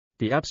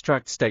The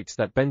abstract states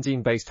that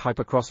benzene-based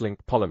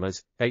hypercrosslinked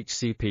polymers,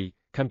 HCP,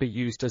 can be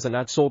used as an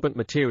adsorbent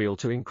material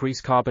to increase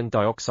carbon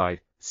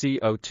dioxide,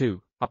 CO2,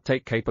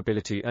 uptake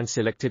capability and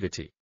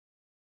selectivity.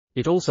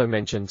 It also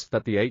mentions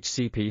that the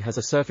HCP has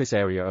a surface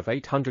area of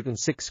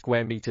 806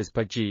 square meters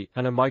per g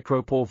and a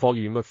micropore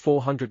volume of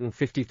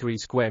 453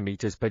 square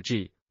meters per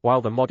g, while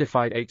the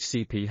modified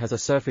HCP has a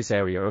surface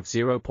area of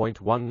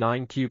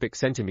 0.19 cubic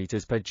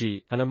centimeters per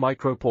g and a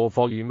micropore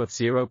volume of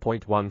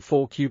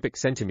 0.14 cubic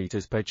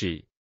centimeters per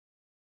g.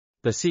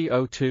 The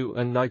CO2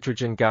 and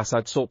nitrogen gas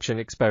adsorption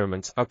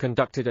experiments are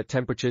conducted at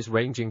temperatures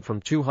ranging from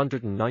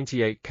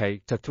 298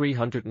 K to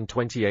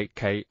 328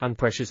 K and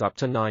pressures up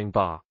to 9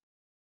 bar.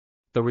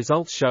 The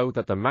results show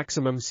that the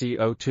maximum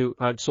CO2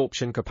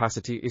 adsorption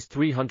capacity is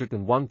 301.67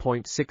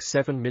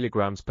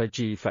 mg per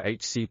g for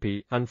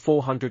HCP and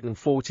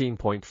 414.41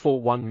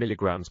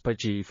 mg per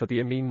g for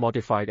the Amine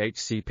modified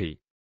HCP.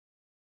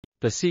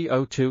 The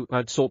CO2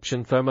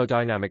 adsorption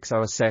thermodynamics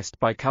are assessed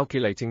by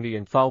calculating the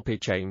enthalpy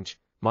change,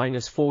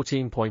 minus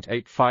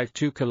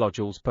 14.852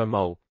 kilojoules per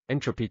mole,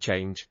 entropy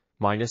change,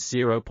 minus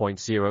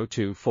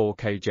 0.024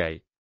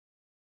 kJ.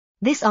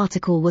 This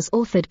article was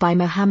authored by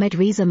Mohammad,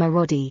 Reza,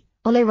 Moradi,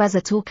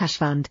 Alireza,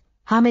 Torkashvand,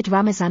 Hamid,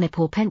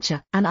 Ramezanipour,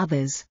 Penchah, and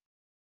others.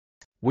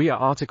 We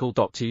are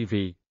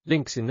RTCLTV,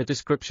 links in the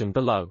description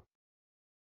below.